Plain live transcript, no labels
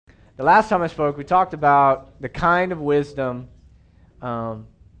the last time I spoke, we talked about the kind of wisdom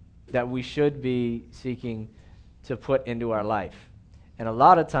that we should be seeking to put into our life. And a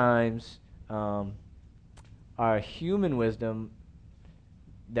lot of times, our human wisdom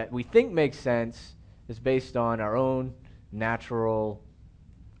that we think makes sense is based on our own natural,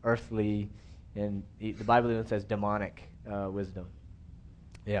 earthly, and the Bible even says demonic wisdom.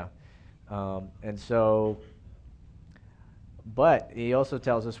 Yeah. And so, but he also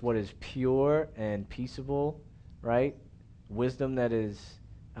tells us what is pure and peaceable, right? Wisdom that is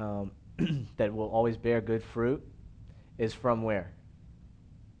that will always bear good fruit is from where?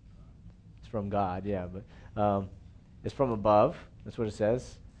 It's from God, yeah, but it's from above. That's what it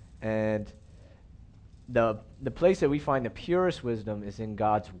says. And the place that we find the purest wisdom is in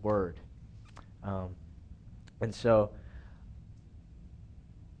God's Word. And so,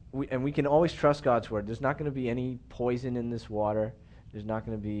 we can always trust God's Word. There's not going to be any poison in this water. There's not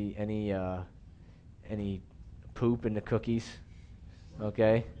going to be any poop in the cookies.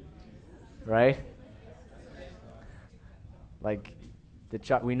 Okay? Right? Like,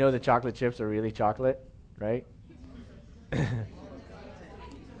 we know the chocolate chips are really chocolate, right?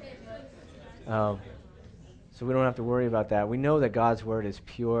 So we don't have to worry about that. We know that God's Word is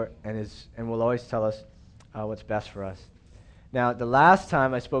pure and will always tell us what's best for us. Now, the last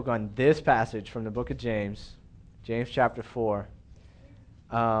time I spoke on this passage from the book of James, James chapter 4,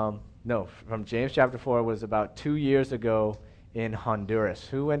 from James chapter 4 was about 2 years ago in Honduras.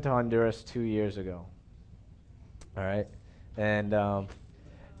 Who went to Honduras 2 years ago? All right. And,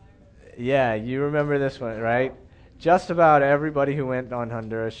 yeah, you remember this one, right? Just about everybody who went on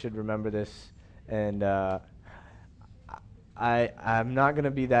Honduras should remember this. And I'm not going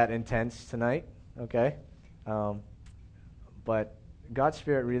to be that intense tonight, okay? But God's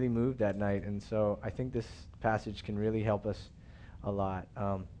Spirit really moved that night, and so I think this passage can really help us a lot.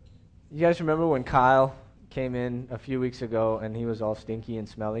 You guys remember when Kyle came in a few weeks ago and he was all stinky and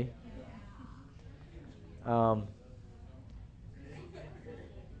smelly?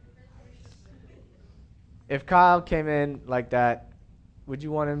 If Kyle came in like that, would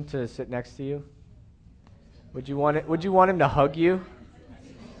you want him to sit next to you? Would you want him to hug you?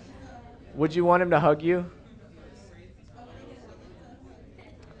 Would you want him to hug you?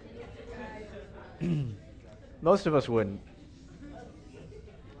 Most of us wouldn't.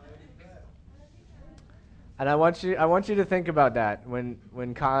 And I want you to think about that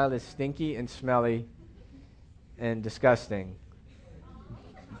when Kyle is stinky and smelly and disgusting.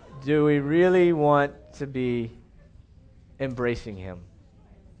 Do we really want to be embracing him?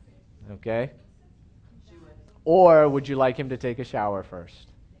 Okay? Or would you like him to take a shower first?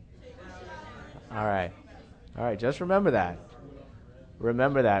 All right. All right, just remember that.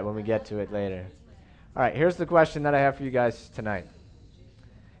 Remember that when we get to it later. All right, here's the question that I have for you guys tonight.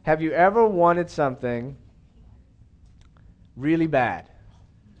 Have you ever wanted something really bad?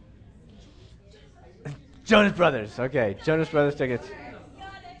 Jonas Brothers. Okay, Jonas Brothers tickets.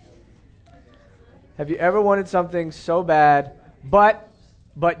 Have you ever wanted something so bad, but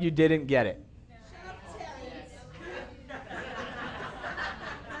you didn't get it?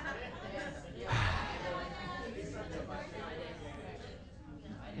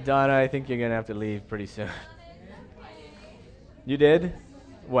 Donna, I think you're going to have to leave pretty soon. You did?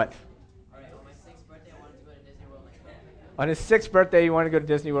 What? On his 6th birthday, you wanted to go to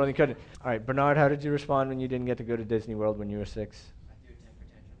Disney World and you couldn't. All right, Bernard, how did you respond when you didn't get to go to Disney World when you were 6?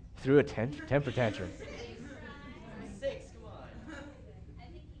 I threw a temper tantrum. Threw a temper tantrum. I'm 6, come on.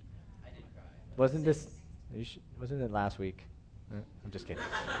 I didn't cry. Wasn't it last week? I'm just kidding.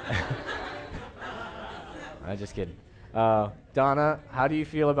 I'm just kidding. Donna, how do you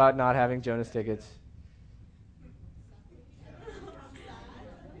feel about not having Jonas tickets?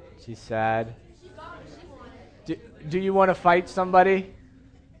 She's sad. Do you want to fight somebody?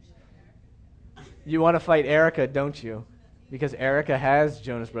 You want to fight Erica, don't you? Because Erica has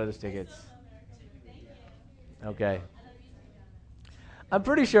Jonas Brothers tickets. Okay. I'm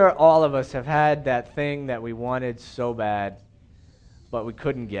pretty sure all of us have had that thing that we wanted so bad, but we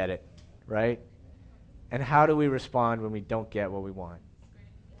couldn't get it, right? And how do we respond when we don't get what we want?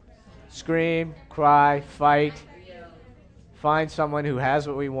 Scream, cry, fight, find someone who has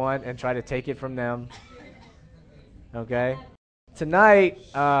what we want and try to take it from them. Okay? Tonight,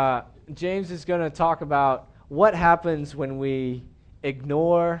 James is going to talk about what happens when we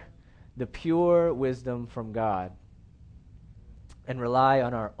ignore the pure wisdom from God and rely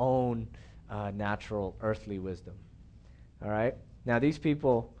on our own natural earthly wisdom. All right? Now, these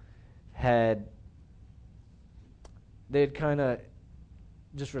people they'd kind of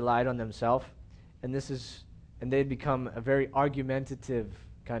just relied on themselves, and they'd become a very argumentative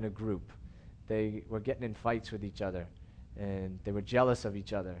kind of group. They were getting in fights with each other, and they were jealous of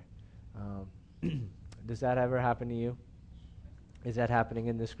each other. Does that ever happen to you? Is that happening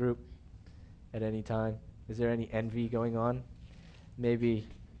in this group at any time? Is there any envy going on? Maybe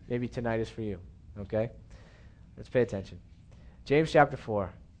tonight is for you, okay? Let's pay attention. James chapter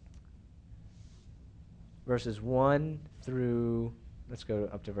 4, verses 1 through, let's go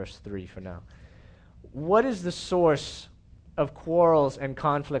up to verse 3 for now. What is the source of quarrels and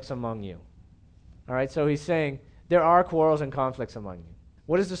conflicts among you? All right, so he's saying there are quarrels and conflicts among you.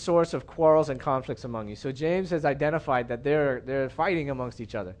 What is the source of quarrels and conflicts among you? So James has identified that they're fighting amongst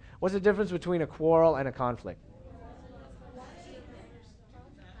each other. What's the difference between a quarrel and a conflict?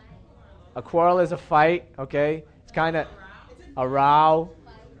 A quarrel is a fight, okay? It's kind of a row.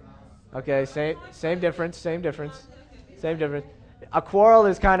 Okay, same difference. A quarrel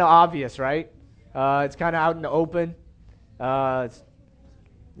is kind of obvious, right? It's kind of out in the open.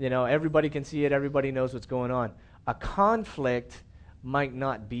 Everybody can see it. Everybody knows what's going on. A conflict might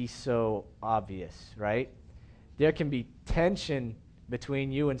not be so obvious, right? There can be tension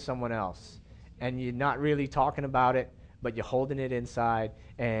between you and someone else, and you're not really talking about it, but you're holding it inside,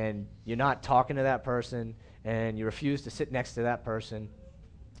 and you're not talking to that person, and you refuse to sit next to that person.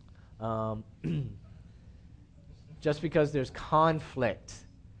 Just because there's conflict.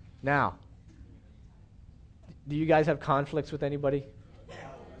 Now, do you guys have conflicts with anybody?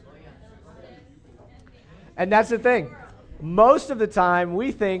 And that's the thing. Most of the time,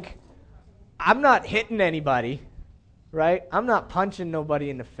 we think, I'm not hitting anybody, right? I'm not punching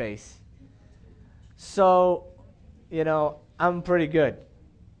nobody in the face. So, I'm pretty good.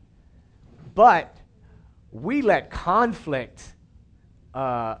 But we let conflict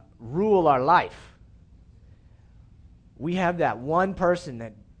rule our life. We have that one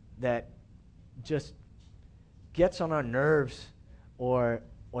person that just gets on our nerves, or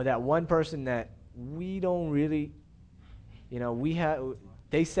that one person that we don't really,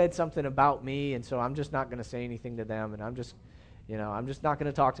 they said something about me, and so I'm just not going to say anything to them, and I'm just not going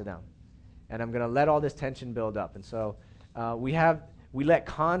to talk to them, and I'm going to let all this tension build up. And so we let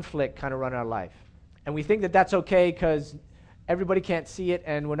conflict kind of run our life, and we think that that's okay because everybody can't see it,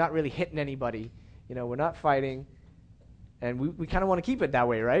 and we're not really hitting anybody. We're not fighting, and we kind of want to keep it that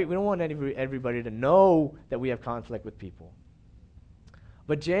way, right? We don't want everybody to know that we have conflict with people.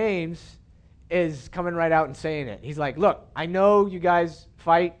 But James is coming right out and saying it. He's like, look, I know you guys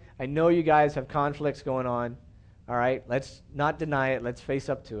fight. I know you guys have conflicts going on. All right, let's not deny it. Let's face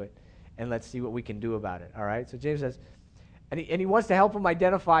up to it, and let's see what we can do about it. All right, so James says, and he wants to help them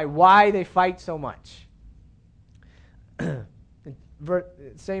identify why they fight so much.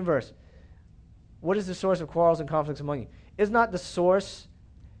 Same verse. What is the source of quarrels and conflicts among you? Is not the source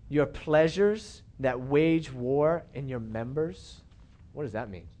your pleasures that wage war in your members? What does that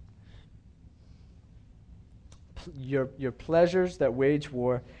mean? Your pleasures that wage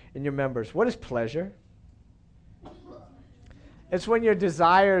war in your members. What is pleasure? It's when your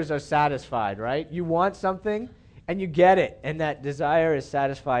desires are satisfied, right? You want something, and you get it, and that desire is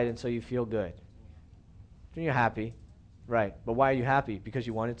satisfied, and so you feel good. And you're happy, right? But why are you happy? Because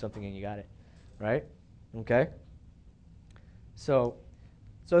you wanted something and you got it, right? Okay? So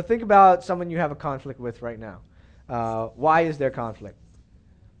think about someone you have a conflict with right now. Why is there conflict?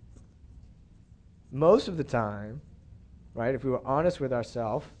 Most of the time, right, if we were honest with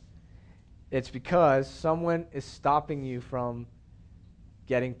ourselves, it's because someone is stopping you from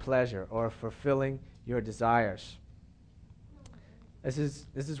getting pleasure or fulfilling your desires. This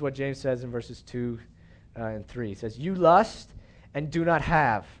is what James says in verses 2 and 3. He says, you lust and do not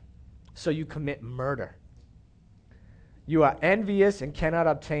have, so you commit murder. You are envious and cannot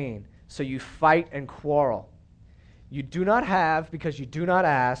obtain, so you fight and quarrel. You do not have because you do not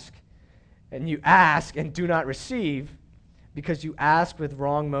ask, and you ask and do not receive because you ask with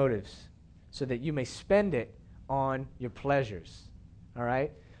wrong motives, so that you may spend it on your pleasures. All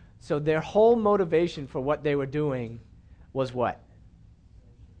right? So their whole motivation for what they were doing was what?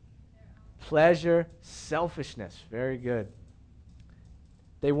 Pleasure, selfishness. Very good.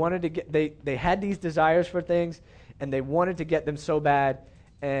 They wanted to get, they had these desires for things, and they wanted to get them so bad,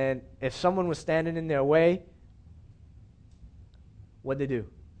 and if someone was standing in their way, what'd they do?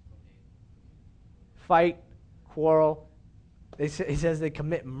 Fight, quarrel. He says they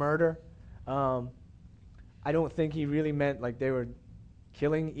commit murder. I don't think he really meant like they were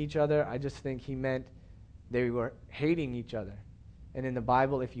killing each other. I just think he meant they were hating each other. And in the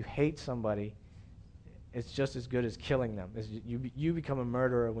Bible, if you hate somebody, it's just as good as killing them. You become a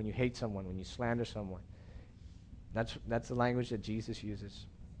murderer when you hate someone, when you slander someone. That's the language that Jesus uses.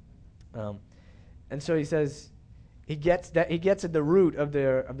 And so he says, He gets at the root of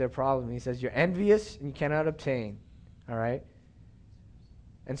their problem. He says, you're envious and you cannot obtain. All right?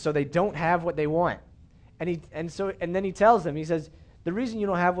 And so they don't have what they want. And then he tells them, he says, the reason you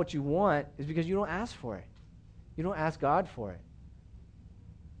don't have what you want is because you don't ask for it. You don't ask God for it.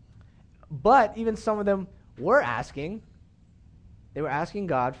 But even some of them were asking. They were asking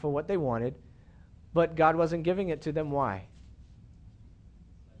God for what they wanted, but God wasn't giving it to them. Why?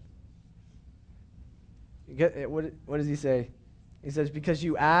 What does he say? He says, because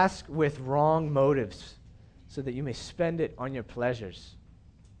you ask with wrong motives, so that you may spend it on your pleasures.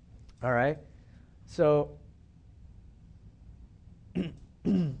 All right? So,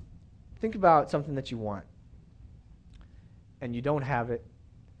 think about something that you want, and you don't have it,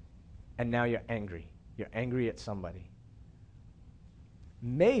 and now you're angry. You're angry at somebody.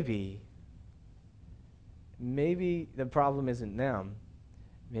 Maybe the problem isn't them.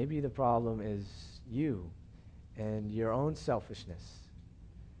 Maybe the problem is you and your own selfishness.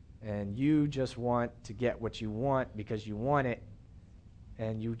 And you just want to get what you want because you want it,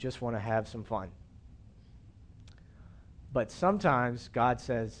 and you just want to have some fun. But sometimes God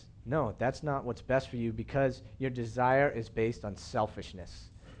says, no, that's not what's best for you because your desire is based on selfishness.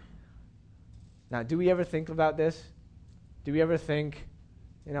 Now, do we ever think about this? Do we ever think,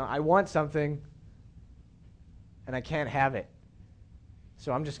 I want something and I can't have it,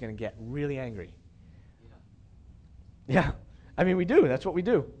 so I'm just going to get really angry? Yeah. I mean, we do. That's what we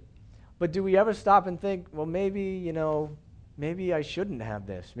do. But do we ever stop and think, well, maybe I shouldn't have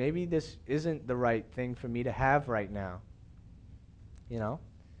this. Maybe this isn't the right thing for me to have right now.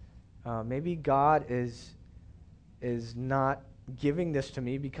 Maybe God is not giving this to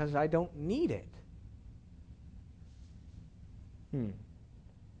me because I don't need it.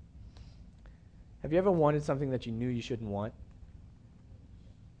 Have you ever wanted something that you knew you shouldn't want?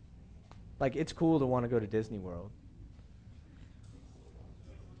 Like, it's cool to want to go to Disney World.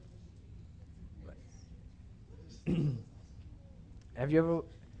 Have you ever...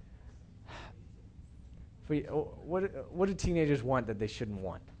 what do teenagers want that they shouldn't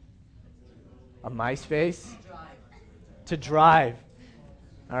want? A MySpace? To drive.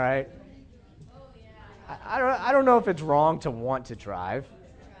 All right? I don't know if it's wrong to want to drive.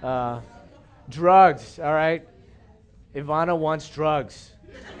 Drugs, all right? Ivana wants drugs.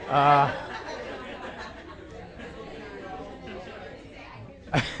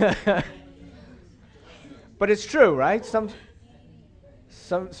 But it's true, right? Some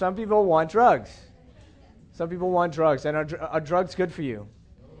people want drugs. Some people want drugs. And are drugs good for you?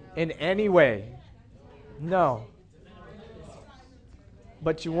 In any way? No.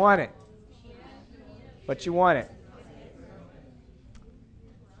 But you want it. But you want it.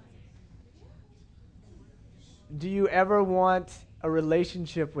 Do you ever want a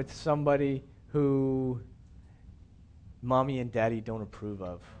relationship with somebody who mommy and daddy don't approve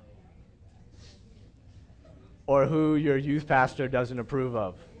of? Or who your youth pastor doesn't approve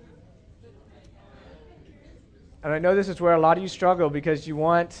of? And I know this is where a lot of you struggle because you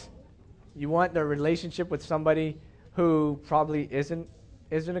want the relationship with somebody who probably isn't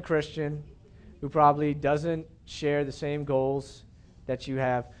a Christian, who probably doesn't share the same goals that you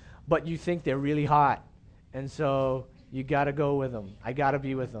have, but you think they're really hot. And so you got to go with them. I got to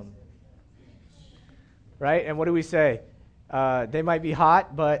be with them. Right? And what do we say? They might be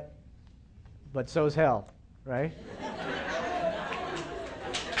hot, but so's hell. Right?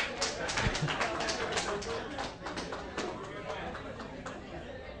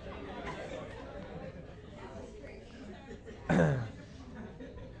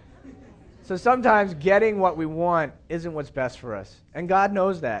 So sometimes getting what we want isn't what's best for us. And God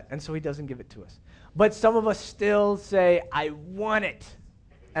knows that, and so he doesn't give it to us. But some of us still say, I want it,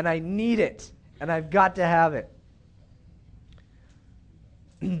 and I need it, and I've got to have it.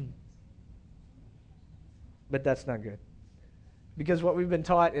 But that's not good. Because what we've been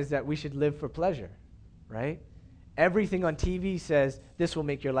taught is that we should live for pleasure, right? Everything on TV says, this will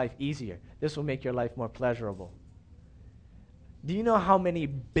make your life easier. This will make your life more pleasurable. Do you know how many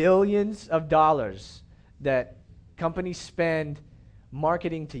billions of dollars that companies spend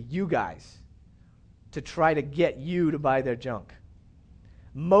marketing to you guys to try to get you to buy their junk?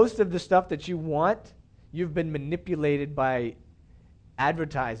 Most of the stuff that you want, you've been manipulated by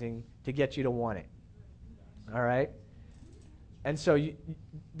advertising to get you to want it. All right? And so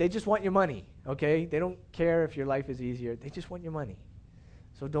they just want your money, okay? They don't care if your life is easier. They just want your money.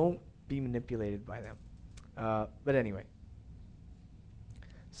 So don't be manipulated by them. But anyway.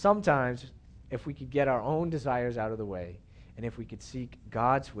 Sometimes, if we could get our own desires out of the way, and if we could seek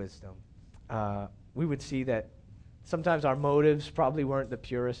God's wisdom, we would see that sometimes our motives probably weren't the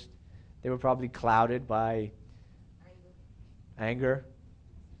purest. They were probably clouded by anger,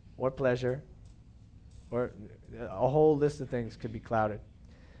 or pleasure, or a whole list of things could be clouded.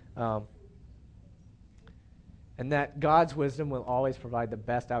 And that God's wisdom will always provide the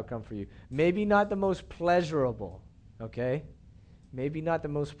best outcome for you. Maybe not the most pleasurable, okay? Maybe not the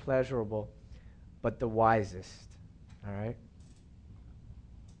most pleasurable, but the wisest, all right?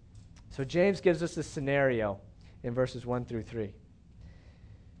 So James gives us a scenario in verses 1 through 3.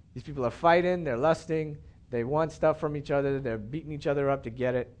 These people are fighting, they're lusting, they want stuff from each other, they're beating each other up to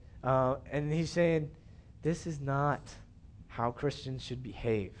get it. And he's saying, this is not how Christians should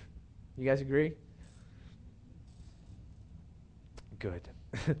behave. You guys agree? Good.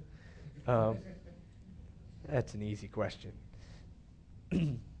 That's an easy question.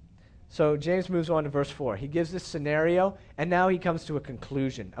 So James moves on to verse 4. He gives this scenario, and now he comes to a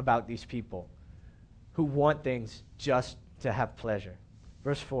conclusion about these people who want things just to have pleasure.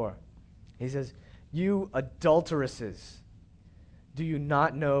 Verse 4, he says, "You adulteresses, do you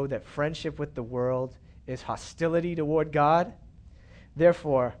not know that friendship with the world is hostility toward God?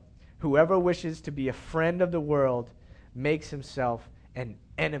 Therefore, whoever wishes to be a friend of the world makes himself an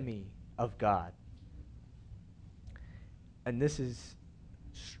enemy of God." And this is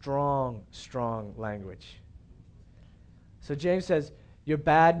strong, strong language. So James says, your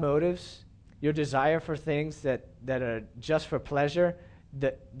bad motives, your desire for things that are just for pleasure,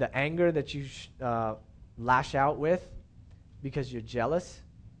 the anger that you lash out with because you're jealous,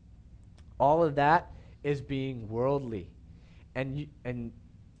 all of that is being worldly. And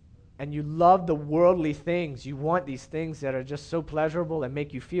you love the worldly things. You want these things that are just so pleasurable and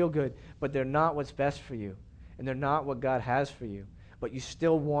make you feel good, but they're not what's best for you. And they're not what God has for you. But you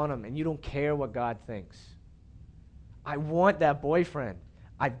still want them, and you don't care what God thinks. I want that boyfriend.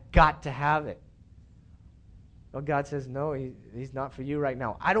 I've got to have it. Well, God says, no, he's not for you right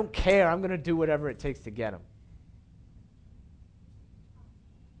now. I don't care. I'm going to do whatever it takes to get him.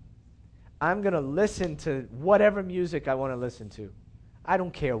 I'm going to listen to whatever music I want to listen to. I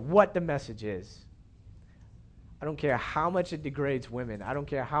don't care what the message is. I don't care how much it degrades women. I don't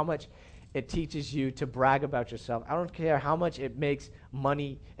care how much it teaches you to brag about yourself. I don't care how much it makes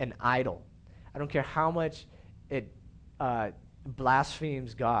money an idol. I don't care how much it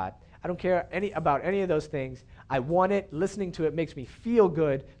blasphemes God. I don't care about any of those things. I want it. Listening to it makes me feel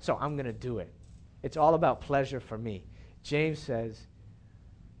good, so I'm going to do it. It's all about pleasure for me. James says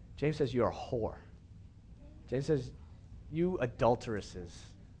you're a whore. James says, you adulteresses.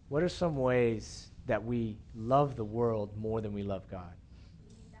 What are some ways that we love the world more than we love God?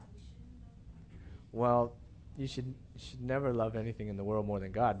 Well, you should never love anything in the world more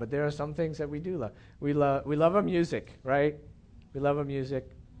than God. But there are some things that we do love. We love our music, right? We love our music.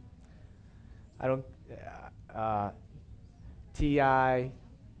 I don't. T.I.,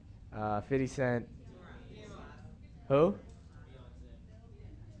 50 Cent. Who?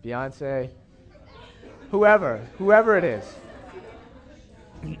 Beyonce. Whoever it is.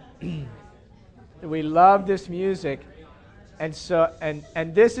 We love this music. And so,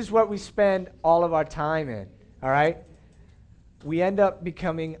 and this is what we spend all of our time in, all right? We end up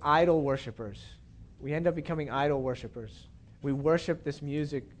becoming idol worshipers. We worship this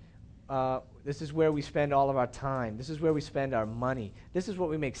music. This is where we spend all of our time. This is where we spend our money. This is what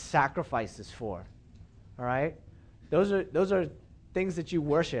we make sacrifices for, all right? Those are things that you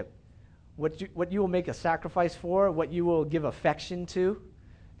worship. What you will make a sacrifice for, what you will give affection to,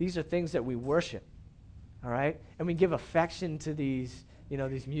 these are things that we worship. All right? And we give affection to these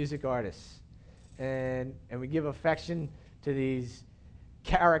music artists. And we give affection to these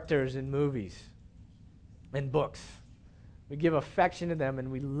characters in movies and books. We give affection to them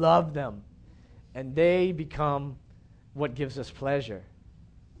and we love them. And they become what gives us pleasure.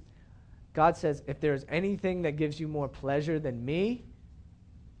 God says, if there's anything that gives you more pleasure than me,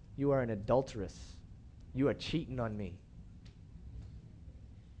 you are an adulteress. You are cheating on me.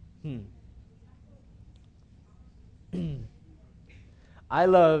 I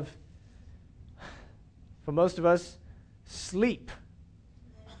love, for most of us, sleep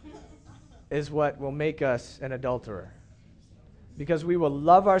is what will make us an adulterer. Because we will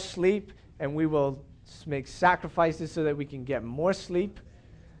love our sleep and we will make sacrifices so that we can get more sleep,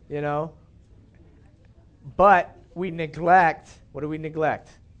 But we neglect, what do we neglect?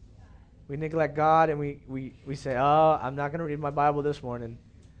 We neglect God and we say, oh, I'm not going to read my Bible this morning.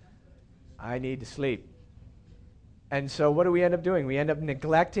 I need to sleep. And so what do we end up doing? We end up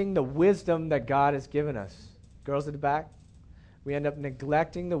neglecting the wisdom that God has given us. Girls at the back, we end up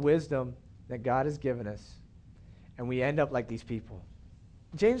neglecting the wisdom that God has given us. And we end up like these people.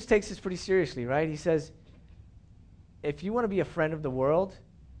 James takes this pretty seriously, right? He says, if you want to be a friend of the world,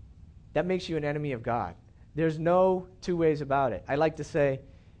 that makes you an enemy of God. There's no two ways about it. I like to say,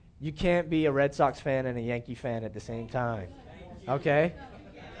 you can't be a Red Sox fan and a Yankee fan at the same time. Okay?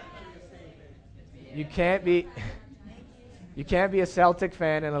 You can't be a Celtic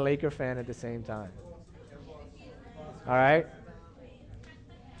fan and a Laker fan at the same time. All right?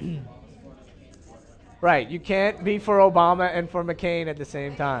 Right, you can't be for Obama and for McCain at the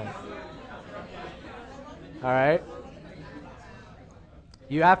same time. All right?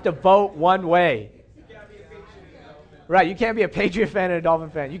 You have to vote one way. Right, you can't be a Patriot fan and a Dolphin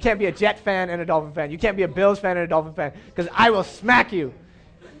fan. You can't be a Jet fan and a Dolphin fan. You can't be a Bills fan and a Dolphin fan, because I will smack you.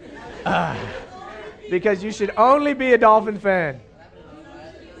 Because you should only be a Dolphin fan.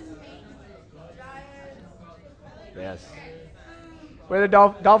 Yes. We're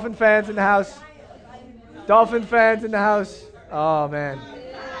the Dolphin fans in the house. Dolphin fans in the house. Oh, man.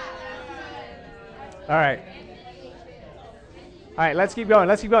 All right. All right, let's keep going.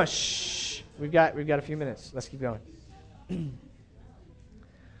 Let's keep going. Shh. We've got a few minutes. Let's keep going.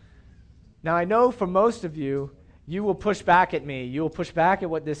 Now, I know for most of you, you will push back at me. You will push back at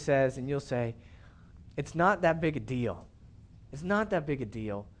what this says, and you'll say, it's not that big a deal. It's not that big a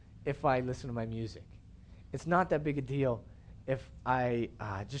deal if I listen to my music. It's not that big a deal if I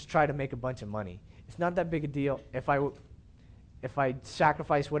just try to make a bunch of money. It's not that big a deal if I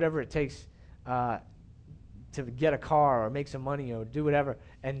sacrifice whatever it takes to get a car or make some money or do whatever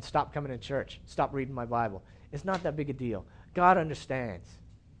and stop coming to church, stop reading my Bible. It's not that big a deal. God understands.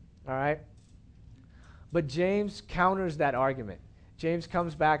 All right? But James counters that argument. James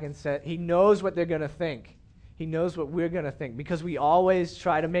comes back and says he knows what they're going to think. He knows what we're going to think, because we always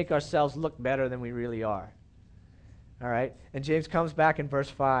try to make ourselves look better than we really are. All right? And James comes back in verse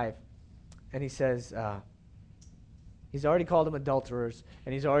 5, and he says, he's already called them adulterers,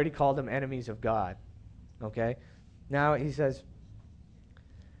 and he's already called them enemies of God. Okay? Now he says,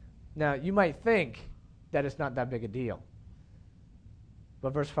 now you might think that it's not that big a deal.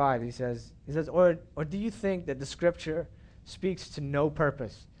 But verse 5, he says, or do you think that the Scripture speaks to no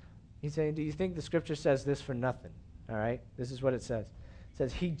purpose? He's saying, do you think the Scripture says this for nothing? All right? This is what it says. It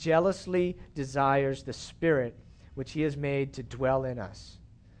says, he jealously desires the Spirit which he has made to dwell in us.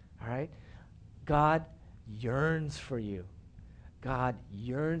 All right? God yearns for you. God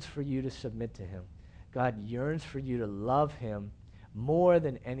yearns for you to submit to him. God yearns for you to love him more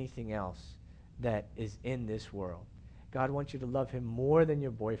than anything else that is in this world. God wants you to love him more than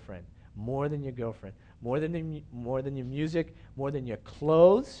your boyfriend, more than your girlfriend, more than your music, more than your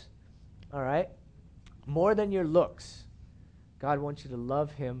clothes, all right? More than your looks. God wants you to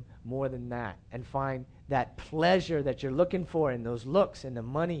love him more than that and find that pleasure that you're looking for in those looks and the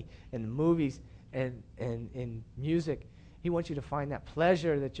money and the movies and in music. He wants you to find that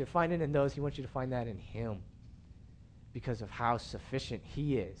pleasure that you're finding in those. He wants you to find that in him because of how sufficient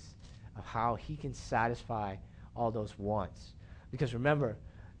he is, of how he can satisfy all those wants. Because remember,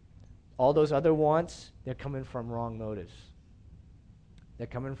 all those other wants, they're coming from wrong motives. They're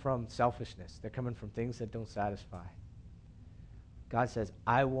coming from selfishness. They're coming from things that don't satisfy. God says,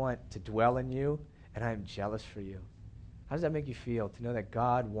 I want to dwell in you, and I am jealous for you. How does that make you feel to know that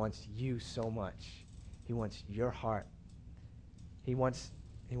God wants you so much? He wants your heart. He wants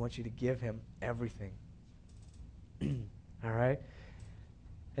you to give him everything. All right?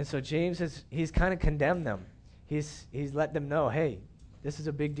 And so James he's kind of condemned them. He's let them know, hey, this is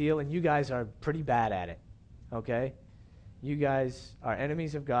a big deal, and you guys are pretty bad at it. Okay? You guys are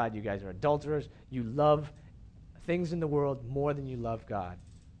enemies of God. You guys are adulterers. You love things in the world more than you love God.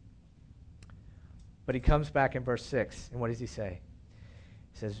 But he comes back in verse 6, and what does he say?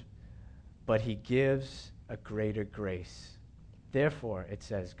 He says, but he gives a greater grace. Therefore, it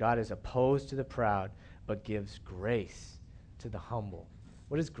says, God is opposed to the proud, but gives grace to the humble.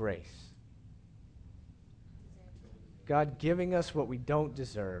 What is grace? God giving us what we don't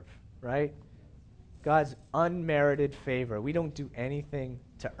deserve, right? God's unmerited favor. We don't do anything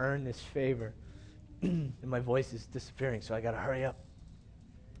to earn this favor. And my voice is disappearing, so I got to hurry up.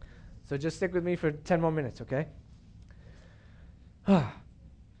 So just stick with me for 10 more minutes, okay?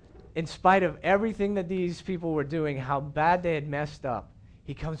 In spite of everything that these people were doing, how bad they had messed up,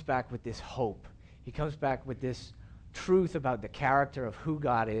 he comes back with this hope. He comes back with this truth about the character of who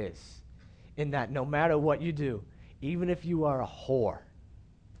God is, in that no matter what you do, even if you are a whore,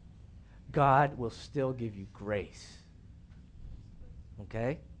 God will still give you grace.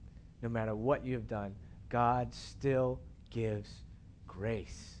 Okay? No matter what you have done, God still gives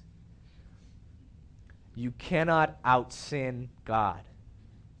grace. You cannot out-sin God.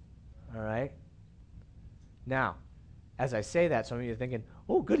 All right? Now, as I say that, some of you are thinking,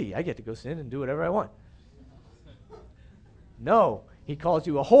 oh, goody, I get to go sin and do whatever I want. No, he calls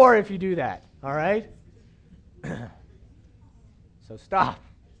you a whore if you do that. All right? So stop.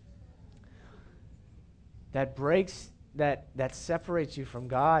 That breaks, that separates you from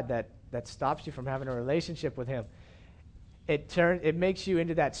God, that stops you from having a relationship with him. It makes you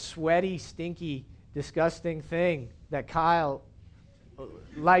into that sweaty, stinky, disgusting thing that Kyle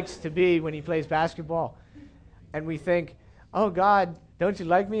likes to be when he plays basketball. And we think, oh, God, don't you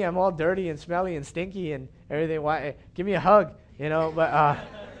like me? I'm all dirty and smelly and stinky and everything. Why? Give me a hug, you know.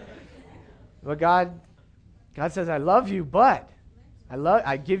 But God says, I love you, but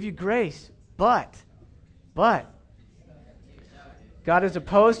I give you grace, but God is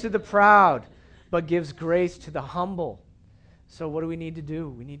opposed to the proud, but gives grace to the humble. So what do we need to do?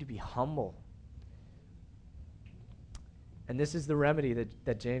 We need to be humble. And this is the remedy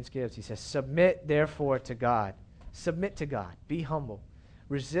that James gives. He says, submit therefore to God. Submit to God. Be humble.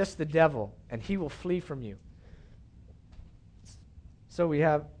 Resist the devil, and he will flee from you. So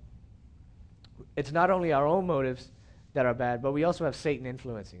it's not only our own motives that are bad, but we also have Satan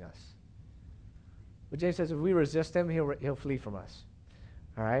influencing us. But James says if we resist him, he'll flee from us.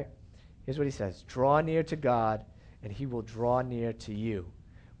 All right? Here's what he says. Draw near to God, and he will draw near to you.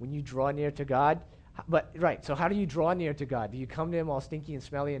 When you draw near to God, so how do you draw near to God? Do you come to him all stinky and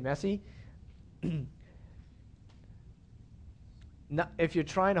smelly and messy? If you're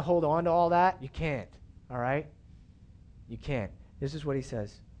trying to hold on to all that, you can't. All right? You can't. This is what he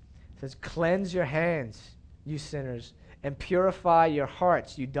says. He says, cleanse your hands, you sinners, and purify your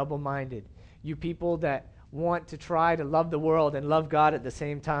hearts, you double-minded. You people that want to try to love the world and love God at the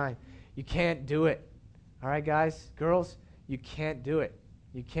same time. You can't do it. All right, guys, girls, you can't do it.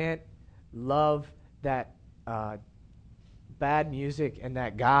 You can't love that bad music and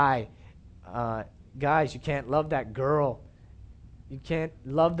that guy. Guys, you can't love that girl. You can't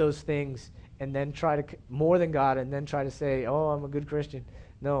love those things and then try to, more than God, and then try to say, oh, I'm a good Christian.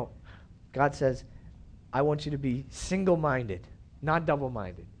 No. God says, I want you to be single-minded, not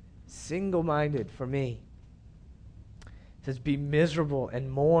double-minded. Single-minded for me. It says, be miserable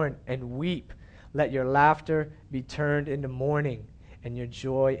and mourn and weep. Let your laughter be turned into mourning and your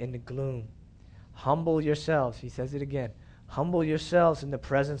joy into gloom. Humble yourselves, he says it again, humble yourselves in the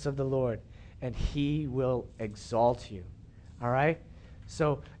presence of the Lord, and he will exalt you. All right?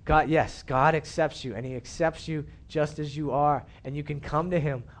 So, God accepts you, and he accepts you just as you are, and you can come to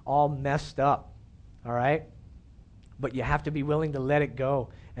him all messed up. All right? But you have to be willing to let it go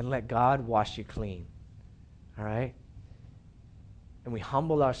and let God wash you clean. All right? And we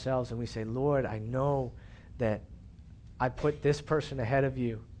humble ourselves and we say, Lord, I know that I put this person ahead of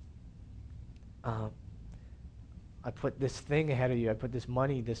you. I put this thing ahead of you. I put this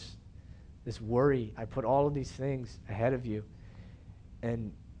money, this worry. I put all of these things ahead of you.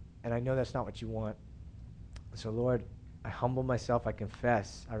 And I know that's not what you want. So, Lord, I humble myself. I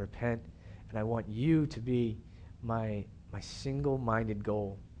confess. I repent. And I want you to be my single-minded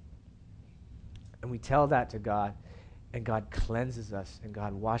goal. And we tell that to God. And God cleanses us. And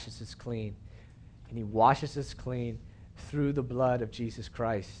God washes us clean. And he washes us clean through the blood of Jesus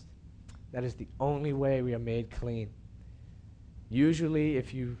Christ. That is the only way we are made clean. Usually,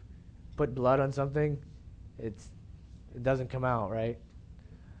 if you put blood on something, it doesn't come out, right?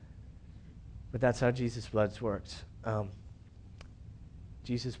 But that's how Jesus' blood works.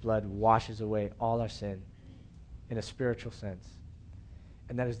 Jesus' blood washes away all our sin in a spiritual sense.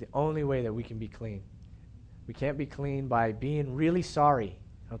 And that is the only way that we can be clean. We can't be clean by being really sorry,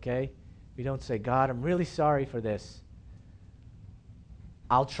 okay? We don't say, God, I'm really sorry for this.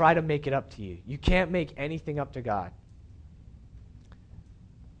 I'll try to make it up to you. You can't make anything up to God.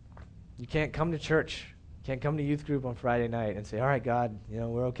 You can't come to church. You can't come to youth group on Friday night and say, all right, God,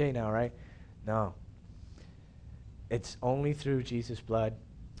 we're okay now, right? No. It's only through Jesus' blood.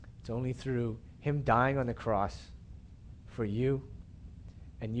 It's only through him dying on the cross for you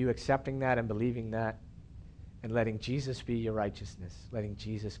and you accepting that and believing that and letting Jesus be your righteousness, letting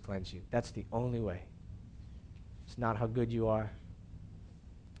Jesus cleanse you. That's the only way. It's not how good you are.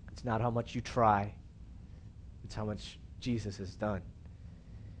 It's not how much you try. It's how much Jesus has done.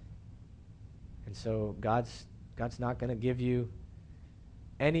 And so God's not going to give you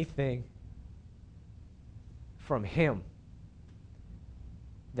anything from him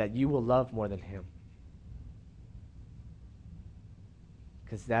that you will love more than him.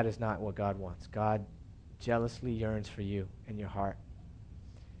 Because that is not what God wants. God jealously yearns for you in your heart.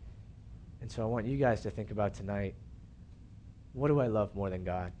 And so I want you guys to think about tonight, what do I love more than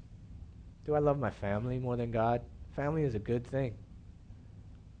God? Do I love my family more than God? Family is a good thing.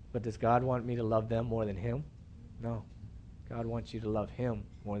 But does God want me to love them more than him? No. God wants you to love him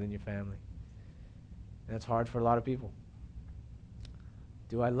more than your family. And that's hard for a lot of people.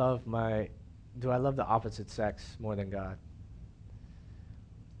 Do I love my Do I love the opposite sex more than God?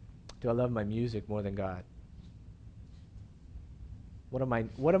 Do I love my music more than God? What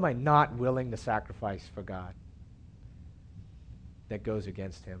am I not willing to sacrifice for God that goes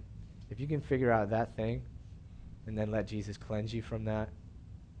against him? If you can figure out that thing and then let Jesus cleanse you from that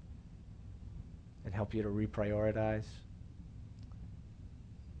and help you to reprioritize,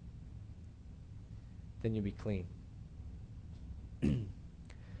 then you'll be clean.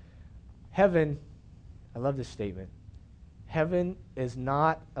 Heaven, I love this statement. Heaven is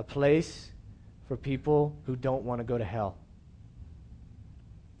not a place for people who don't want to go to hell.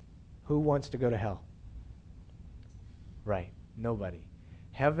 Who wants to go to hell? Right, nobody.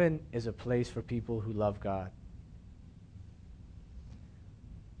 Heaven is a place for people who love God.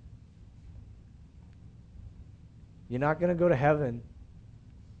 You're not going to go to heaven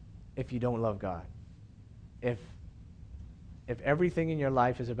if you don't love God. If everything in your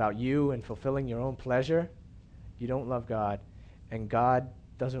life is about you and fulfilling your own pleasure, you don't love God, and God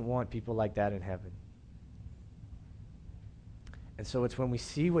doesn't want people like that in heaven. And so it's when we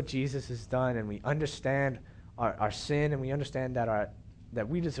see what Jesus has done and we understand our sin and we understand that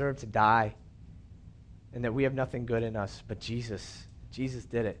we deserve to die and that we have nothing good in us, but Jesus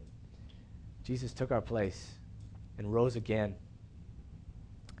did it. Jesus took our place and rose again,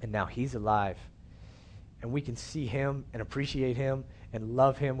 and now he's alive. And we can see him and appreciate him and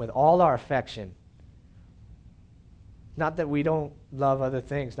love him with all our affection. Not that we don't love other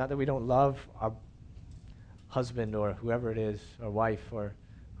things, not that we don't love our husband or whoever it is, or wife or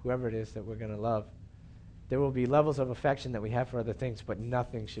whoever it is that we're going to love. There will be levels of affection that we have for other things, but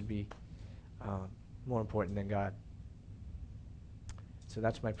nothing should be more important than God. So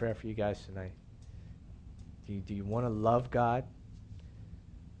that's my prayer for you guys tonight. Do you want to love God?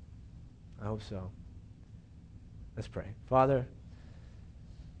 I hope so. Let's pray. Father,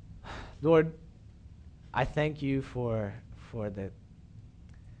 Lord, I thank you for the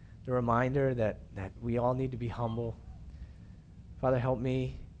reminder that we all need to be humble. Father, help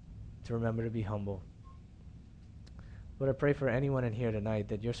me to remember to be humble. Lord, I pray for anyone in here tonight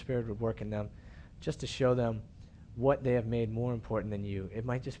that your Spirit would work in them just to show them what they have made more important than you. It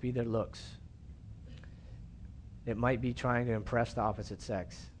might just be their looks. It might be trying to impress the opposite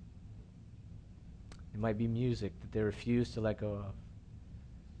sex. It might be music that they refuse to let go of.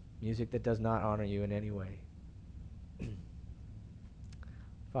 Music that does not honor you in any way.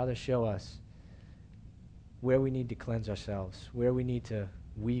 Father, show us where we need to cleanse ourselves, where we need to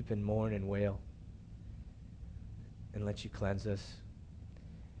weep and mourn and wail, and let you cleanse us,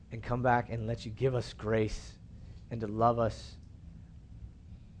 and come back and let you give us grace and to love us.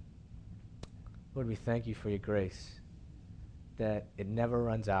 Lord, we thank you for your grace, that it never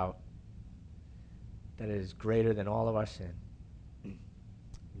runs out, that it is greater than all of our sin.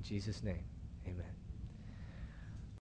 In Jesus' name, amen.